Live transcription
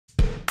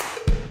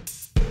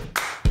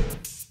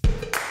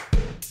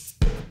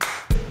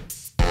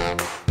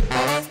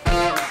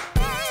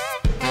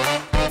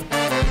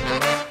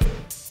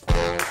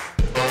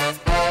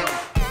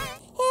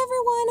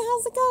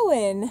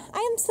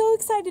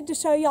to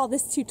show y'all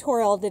this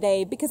tutorial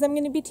today because I'm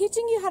going to be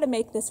teaching you how to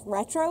make this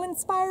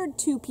retro-inspired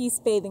two-piece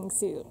bathing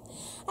suit.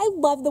 I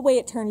love the way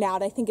it turned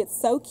out. I think it's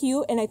so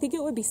cute and I think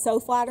it would be so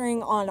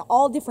flattering on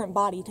all different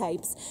body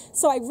types.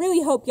 So I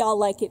really hope y'all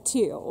like it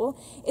too.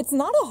 It's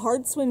not a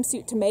hard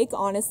swimsuit to make,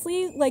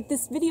 honestly. Like,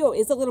 this video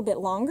is a little bit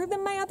longer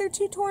than my other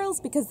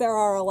tutorials because there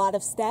are a lot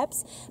of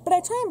steps, but I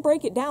try and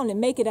break it down and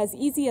make it as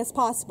easy as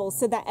possible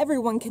so that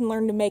everyone can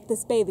learn to make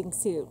this bathing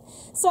suit.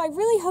 So I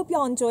really hope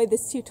y'all enjoyed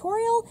this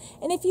tutorial,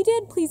 and if you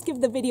did, please give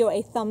the video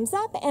a thumbs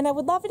up, and I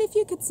would love it if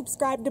you could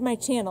subscribe to my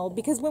channel,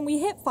 because when we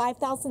hit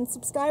 5,000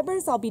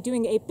 subscribers, I'll be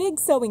doing a big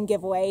sewing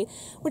giveaway,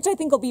 which I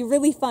think will be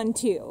really fun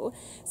too.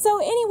 So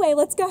anyway,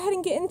 let's go ahead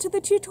and get into the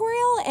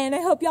tutorial, and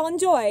I hope y'all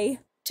enjoy.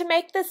 To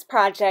make this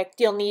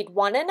project, you'll need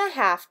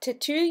 1.5 to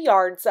 2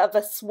 yards of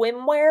a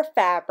swimwear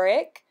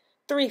fabric,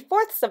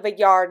 3/4 of a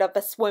yard of a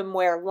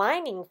swimwear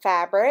lining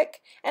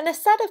fabric, and a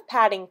set of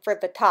padding for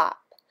the top.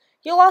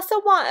 You'll also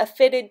want a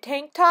fitted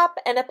tank top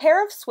and a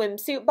pair of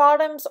swimsuit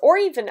bottoms or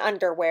even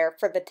underwear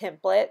for the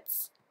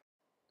templates.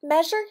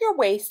 Measure your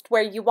waist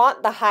where you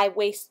want the high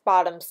waist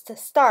bottoms to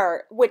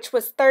start, which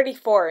was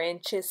 34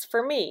 inches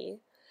for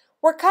me.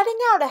 We're cutting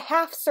out a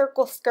half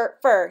circle skirt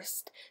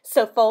first,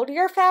 so fold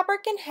your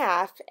fabric in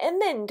half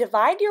and then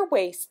divide your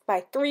waist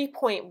by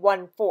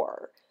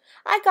 3.14.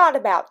 I got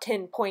about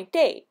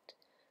 10.8.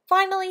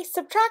 Finally,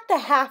 subtract a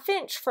 ½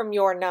 inch from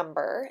your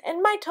number,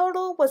 and my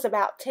total was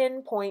about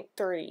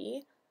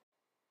 10.3.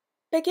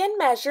 Begin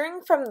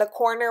measuring from the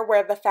corner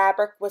where the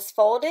fabric was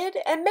folded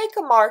and make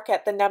a mark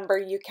at the number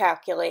you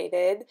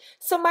calculated,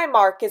 so my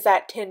mark is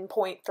at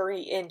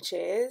 10.3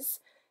 inches.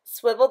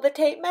 Swivel the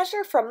tape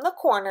measure from the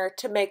corner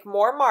to make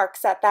more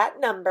marks at that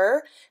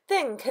number,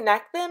 then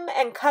connect them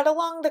and cut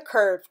along the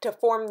curve to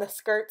form the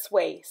skirt's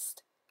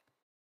waist.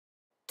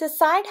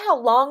 Decide how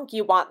long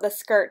you want the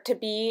skirt to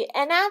be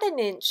and add an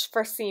inch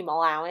for seam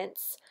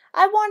allowance.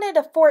 I wanted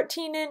a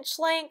 14-inch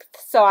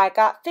length, so I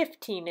got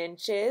 15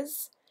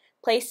 inches.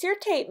 Place your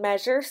tape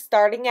measure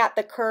starting at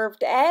the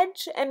curved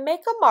edge and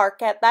make a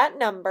mark at that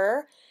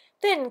number.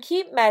 Then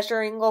keep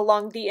measuring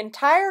along the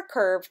entire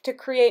curve to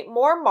create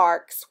more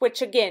marks,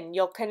 which again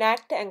you'll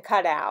connect and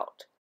cut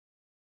out.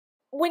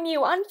 When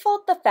you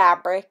unfold the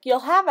fabric,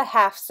 you'll have a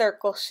half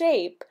circle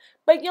shape,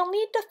 but you'll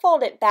need to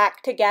fold it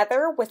back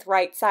together with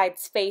right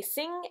sides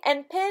facing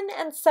and pin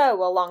and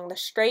sew along the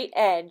straight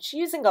edge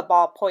using a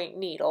ballpoint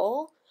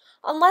needle.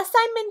 Unless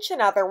I mention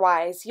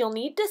otherwise, you'll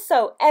need to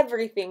sew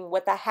everything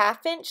with a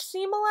 ½ inch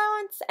seam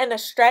allowance and a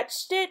stretch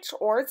stitch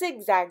or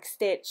zigzag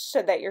stitch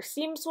so that your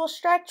seams will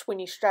stretch when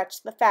you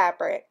stretch the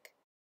fabric.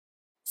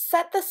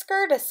 Set the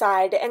skirt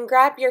aside and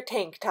grab your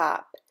tank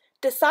top.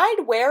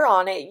 Decide where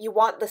on it you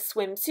want the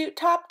swimsuit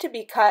top to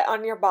be cut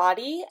on your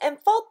body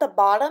and fold the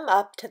bottom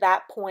up to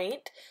that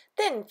point,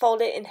 then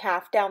fold it in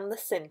half down the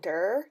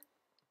center.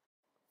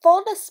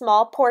 Fold a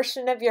small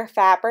portion of your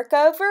fabric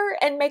over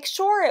and make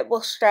sure it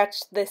will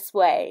stretch this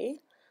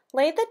way.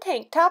 Lay the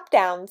tank top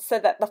down so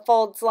that the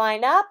folds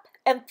line up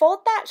and fold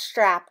that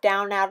strap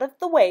down out of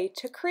the way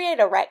to create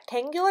a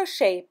rectangular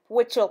shape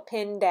which you'll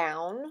pin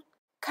down.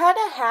 Cut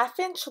a ½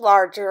 inch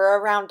larger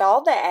around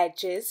all the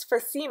edges for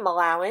seam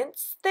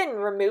allowance, then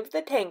remove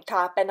the tank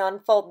top and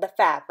unfold the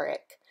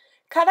fabric.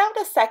 Cut out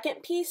a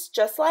second piece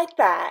just like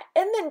that,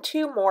 and then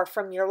 2 more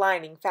from your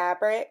lining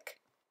fabric.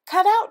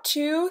 Cut out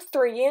 2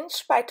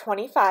 3-inch by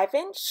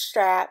 25-inch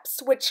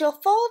straps, which you'll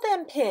fold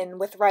and pin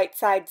with right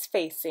sides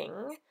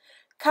facing.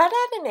 Cut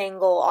at an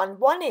angle on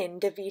one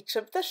end of each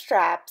of the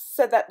straps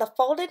so that the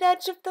folded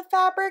edge of the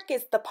fabric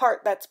is the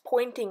part that's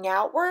pointing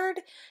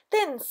outward,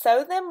 then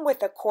sew them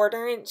with a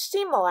 1/4 inch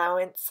seam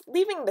allowance,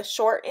 leaving the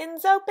short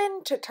ends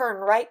open to turn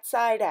right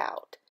side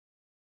out.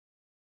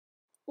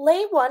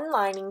 Lay one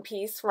lining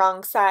piece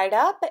wrong side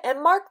up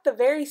and mark the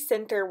very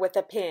center with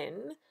a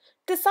pin.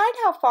 Decide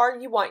how far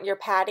you want your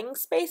padding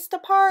spaced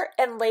apart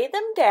and lay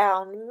them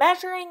down,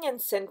 measuring and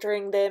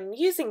centering them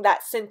using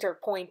that center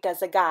point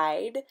as a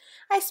guide.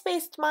 I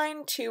spaced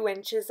mine 2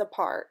 inches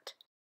apart.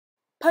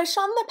 Push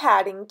on the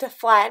padding to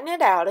flatten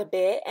it out a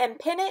bit and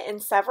pin it in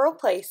several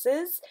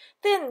places,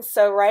 then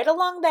sew right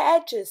along the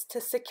edges to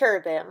secure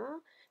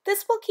them.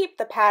 This will keep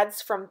the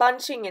pads from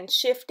bunching and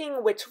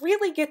shifting, which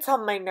really gets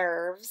on my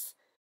nerves.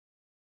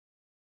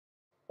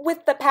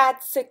 With the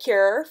pads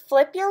secure,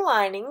 flip your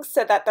lining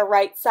so that the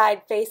right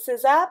side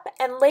faces up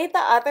and lay the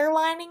other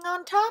lining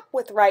on top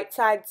with right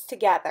sides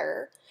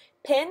together.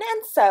 Pin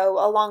and sew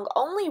along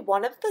only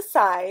one of the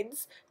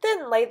sides,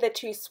 then lay the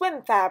 2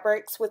 swim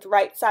fabrics with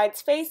right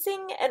sides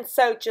facing and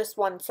sew just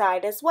one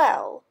side as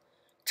well.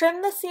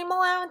 Trim the seam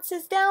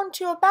allowances down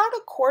to about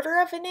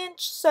 1/4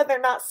 inch so they're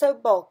not so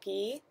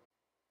bulky.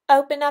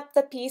 Open up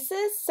the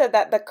pieces so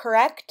that the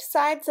correct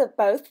sides of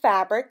both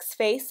fabrics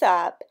face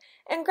up,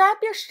 and grab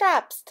your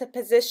straps to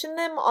position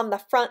them on the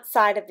front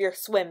side of your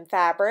swim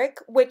fabric,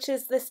 which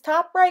is this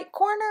top right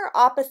corner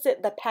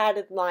opposite the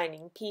padded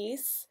lining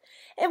piece.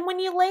 And when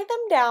you lay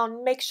them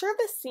down, make sure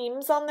the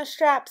seams on the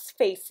straps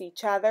face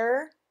each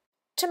other.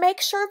 To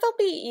make sure they'll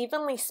be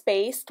evenly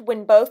spaced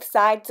when both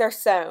sides are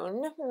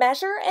sewn,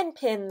 measure and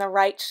pin the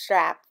right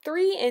strap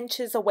 3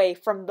 inches away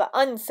from the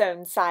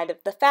unsewn side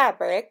of the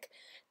fabric,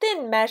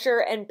 then measure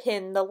and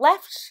pin the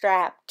left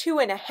strap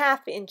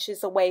 2.5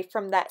 inches away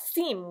from that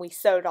seam we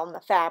sewed on the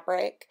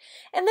fabric,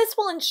 and this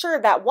will ensure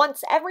that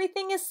once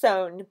everything is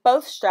sewn,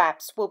 both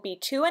straps will be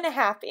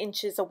 2.5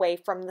 inches away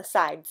from the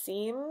side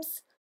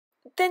seams.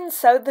 Then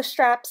sew the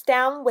straps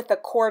down with a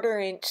 1/4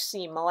 inch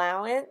seam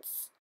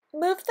allowance.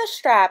 Move the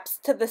straps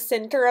to the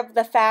center of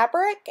the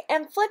fabric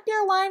and flip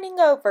your lining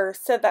over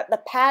so that the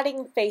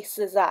padding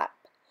faces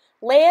up.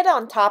 Lay it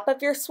on top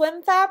of your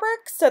swim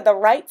fabric so the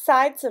right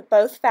sides of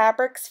both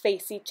fabrics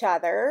face each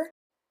other.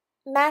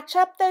 Match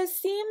up those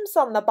seams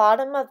on the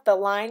bottom of the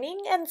lining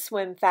and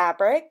swim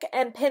fabric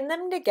and pin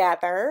them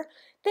together,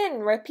 then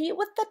repeat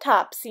with the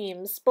top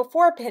seams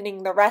before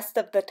pinning the rest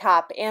of the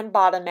top and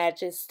bottom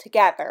edges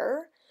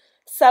together.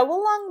 Sew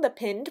along the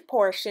pinned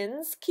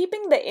portions,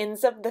 keeping the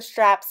ends of the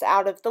straps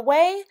out of the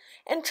way,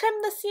 and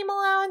trim the seam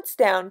allowance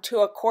down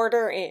to a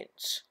 1/4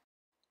 inch.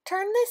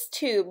 Turn this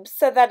tube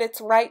so that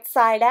it's right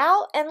side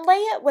out and lay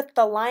it with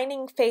the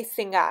lining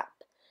facing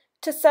up.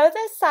 To sew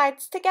those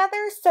sides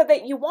together so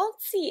that you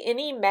won't see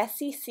any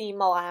messy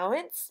seam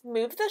allowance,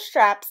 move the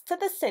straps to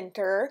the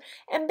center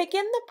and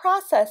begin the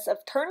process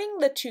of turning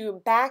the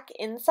tube back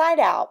inside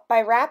out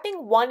by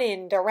wrapping one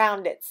end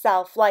around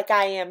itself like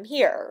I am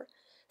here.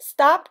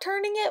 Stop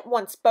turning it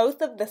once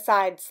both of the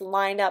sides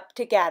line up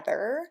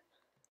together.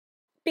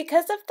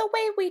 Because of the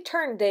way we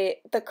turned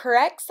it, the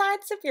correct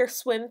sides of your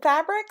swim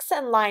fabrics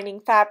and lining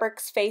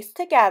fabrics face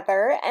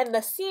together and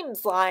the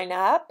seams line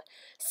up,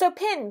 so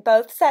pin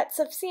both sets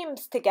of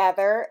seams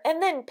together and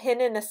then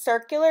pin in a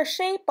circular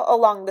shape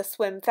along the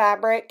swim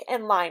fabric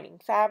and lining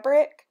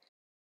fabric.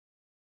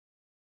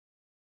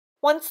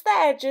 Once the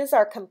edges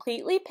are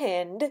completely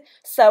pinned,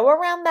 sew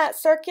around that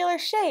circular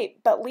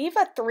shape, but leave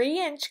a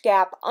 3-inch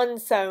gap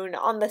unsewn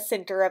on the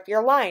center of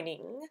your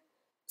lining.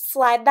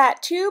 Slide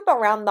that tube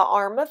around the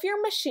arm of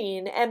your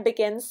machine and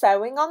begin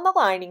sewing on the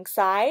lining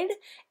side,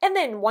 and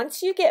then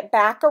once you get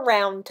back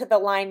around to the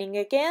lining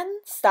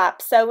again,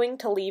 stop sewing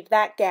to leave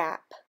that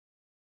gap.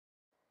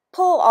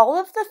 Pull all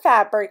of the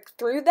fabric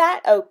through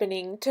that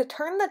opening to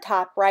turn the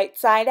top right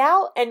side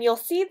out, and you'll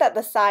see that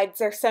the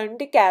sides are sewn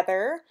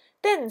together.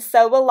 Then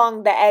sew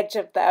along the edge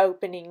of the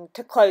opening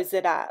to close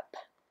it up.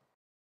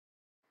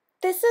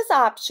 This is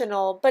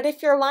optional, but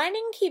if your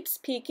lining keeps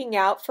peeking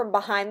out from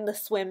behind the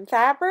swim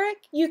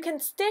fabric, you can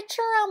stitch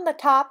around the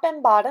top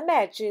and bottom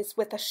edges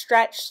with a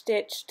stretch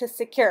stitch to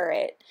secure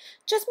it.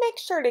 Just make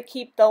sure to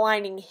keep the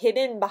lining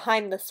hidden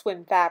behind the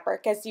swim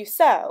fabric as you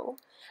sew.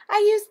 I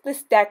used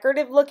this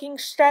decorative looking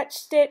stretch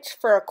stitch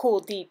for a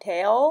cool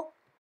detail.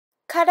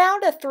 Cut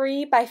out a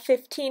 3 by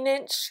 15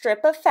 inch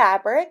strip of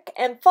fabric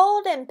and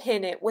fold and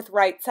pin it with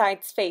right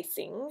sides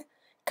facing.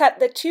 Cut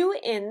the two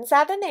ends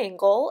at an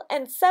angle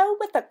and sew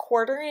with a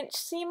 1/4 inch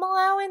seam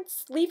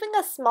allowance, leaving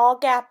a small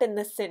gap in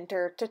the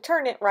center to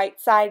turn it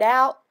right side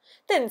out,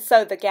 then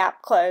sew the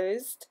gap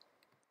closed.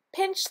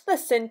 Pinch the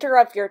center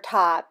of your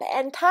top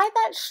and tie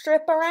that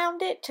strip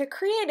around it to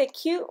create a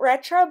cute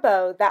retro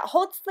bow that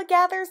holds the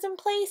gathers in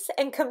place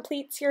and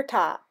completes your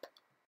top.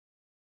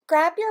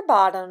 Grab your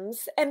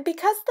bottoms, and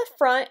because the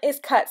front is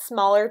cut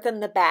smaller than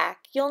the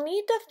back, you'll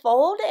need to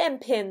fold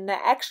and pin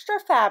the extra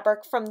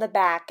fabric from the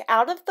back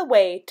out of the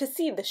way to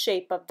see the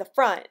shape of the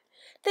front.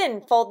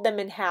 Then fold them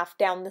in half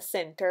down the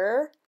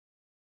center.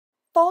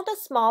 Fold a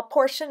small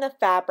portion of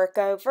fabric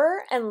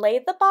over and lay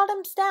the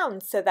bottoms down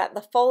so that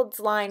the folds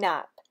line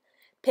up.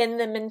 Pin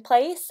them in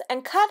place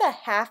and cut a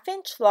 1/2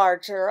 inch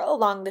larger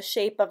along the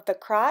shape of the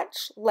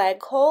crotch,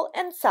 leg hole,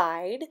 and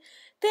side.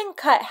 Then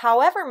cut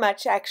however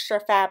much extra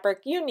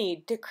fabric you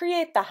need to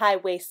create the high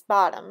waist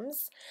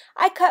bottoms.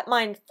 I cut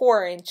mine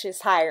 4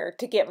 inches higher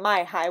to get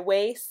my high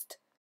waist.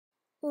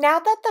 Now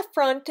that the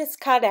front is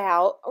cut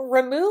out,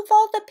 remove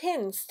all the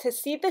pins to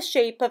see the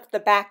shape of the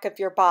back of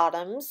your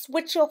bottoms,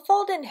 which you'll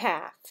fold in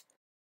half.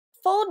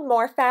 Fold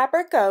more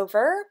fabric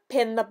over,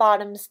 pin the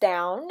bottoms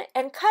down,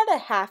 and cut a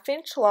 1/2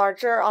 inch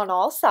larger on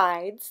all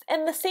sides,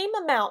 and the same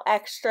amount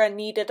extra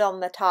needed on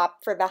the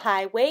top for the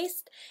high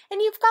waist,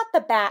 and you've got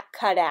the back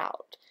cut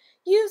out.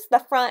 Use the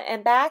front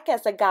and back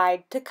as a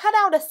guide to cut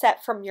out a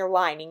set from your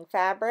lining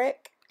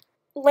fabric.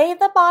 Lay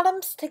the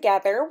bottoms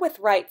together with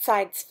right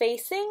sides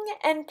facing,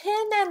 and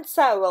pin and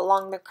sew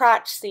along the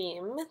crotch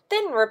seam,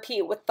 then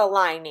repeat with the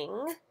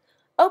lining.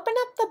 Open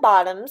up the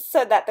bottoms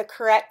so that the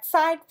correct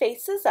side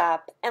faces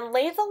up and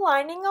lay the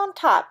lining on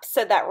top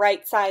so that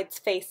right sides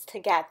face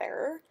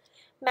together.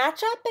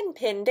 Match up and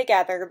pin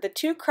together the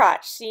two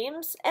crotch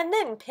seams and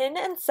then pin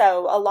and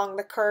sew along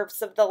the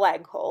curves of the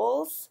leg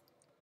holes.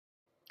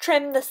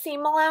 Trim the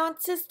seam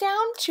allowances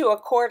down to a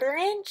 1/4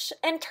 inch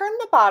and turn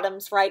the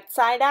bottoms right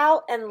side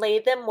out and lay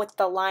them with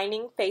the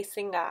lining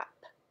facing up.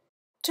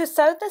 To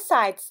sew the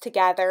sides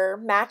together,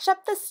 match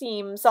up the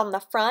seams on the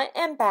front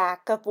and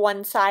back of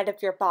one side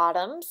of your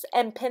bottoms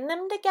and pin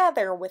them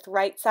together with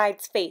right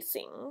sides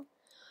facing.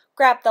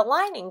 Grab the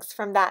linings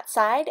from that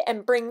side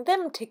and bring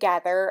them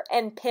together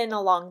and pin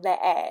along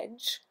the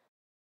edge.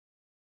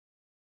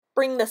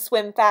 Bring the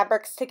swim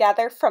fabrics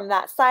together from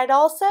that side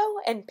also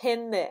and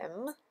pin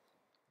them.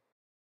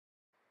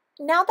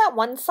 Now that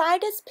one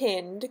side is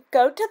pinned,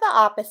 go to the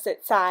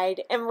opposite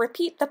side and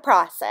repeat the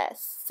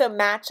process. So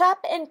match up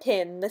and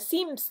pin the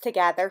seams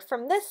together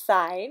from this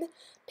side,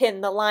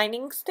 pin the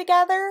linings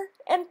together,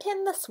 and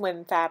pin the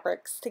swim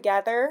fabrics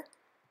together.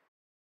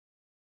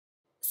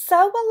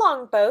 Sew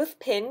along both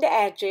pinned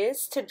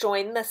edges to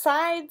join the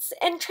sides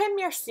and trim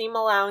your seam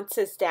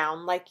allowances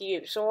down like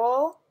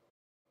usual.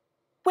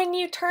 When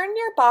you turn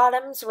your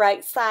bottoms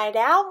right side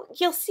out,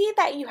 you'll see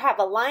that you have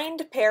a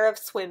lined pair of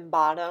swim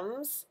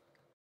bottoms.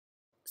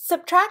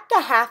 Subtract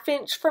a 1/2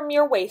 inch from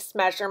your waist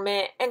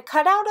measurement and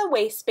cut out a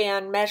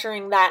waistband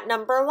measuring that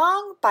number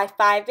long by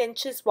 5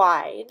 inches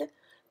wide.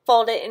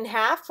 Fold it in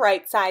half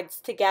right sides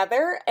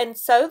together and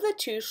sew the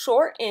 2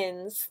 short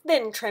ends,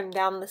 then trim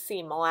down the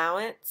seam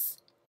allowance.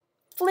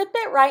 Flip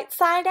it right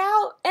side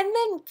out and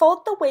then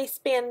fold the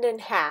waistband in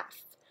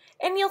half.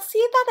 And you'll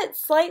see that it's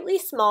slightly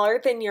smaller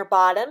than your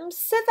bottoms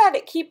so that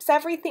it keeps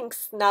everything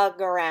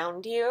snug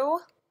around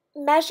you.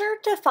 Measure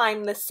to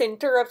find the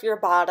center of your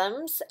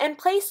bottoms and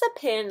place a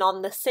pin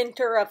on the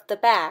center of the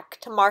back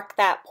to mark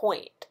that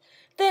point.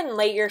 Then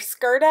lay your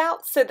skirt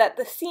out so that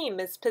the seam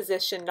is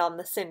positioned on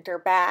the center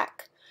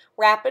back.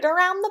 Wrap it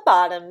around the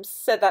bottoms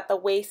so that the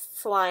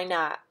waists line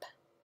up.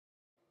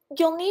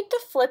 You'll need to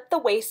flip the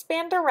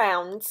waistband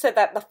around so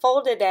that the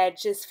folded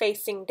edge is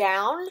facing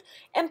down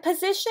and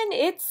position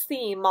its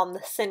seam on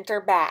the center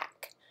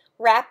back.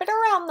 Wrap it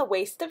around the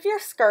waist of your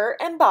skirt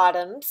and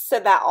bottoms so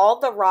that all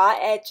the raw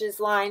edges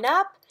line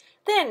up,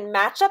 then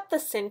match up the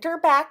center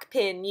back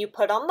pin you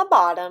put on the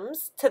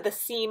bottoms to the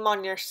seam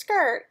on your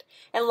skirt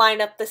and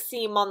line up the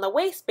seam on the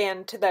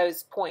waistband to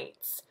those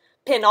points.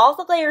 Pin all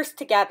the layers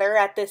together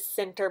at this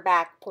center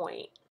back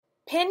point.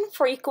 Pin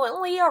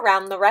frequently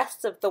around the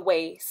rest of the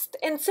waist,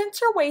 and since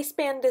your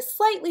waistband is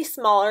slightly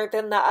smaller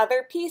than the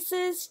other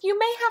pieces, you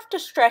may have to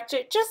stretch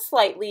it just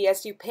slightly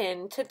as you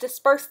pin to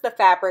disperse the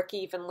fabric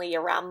evenly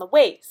around the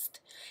waist.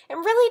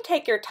 And really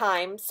take your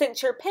time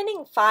since you're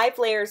pinning 5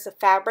 layers of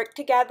fabric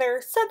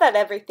together so that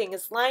everything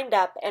is lined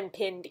up and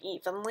pinned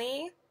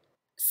evenly.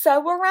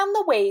 Sew around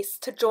the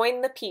waist to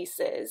join the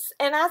pieces,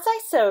 and as I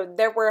sewed,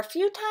 there were a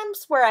few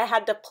times where I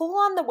had to pull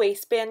on the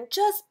waistband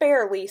just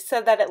barely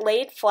so that it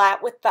laid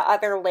flat with the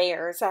other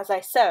layers as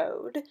I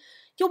sewed.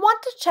 You'll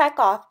want to check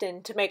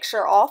often to make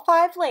sure all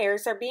 5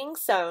 layers are being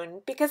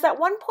sewn, because at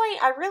one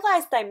point I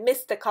realized I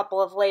missed a couple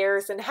of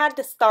layers and had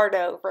to start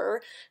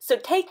over, so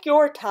take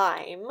your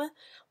time.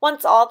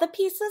 Once all the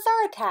pieces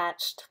are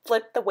attached,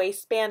 flip the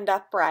waistband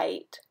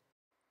upright.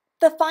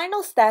 The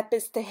final step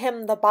is to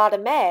hem the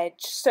bottom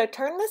edge, so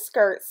turn the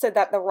skirt so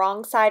that the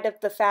wrong side of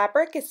the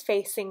fabric is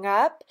facing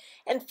up,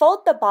 and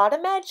fold the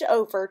bottom edge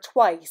over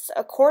twice,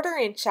 a 1/4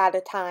 inch at a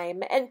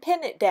time, and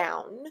pin it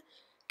down.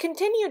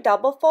 Continue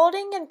double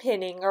folding and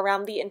pinning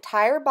around the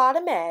entire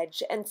bottom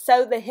edge and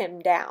sew the hem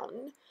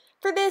down.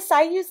 For this,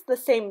 I used the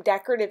same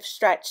decorative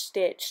stretch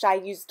stitch I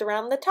used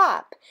around the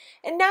top.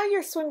 And now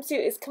your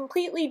swimsuit is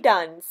completely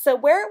done, so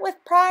wear it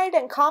with pride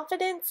and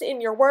confidence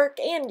in your work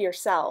and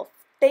yourself.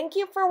 Thank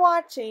you for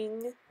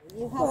watching.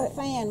 You have a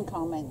fan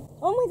coming.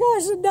 Oh my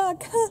gosh, a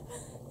duck.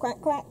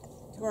 Quack, quack.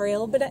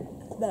 Tutorial, but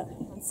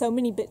so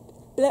many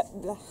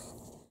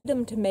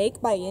them to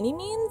make by any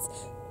means,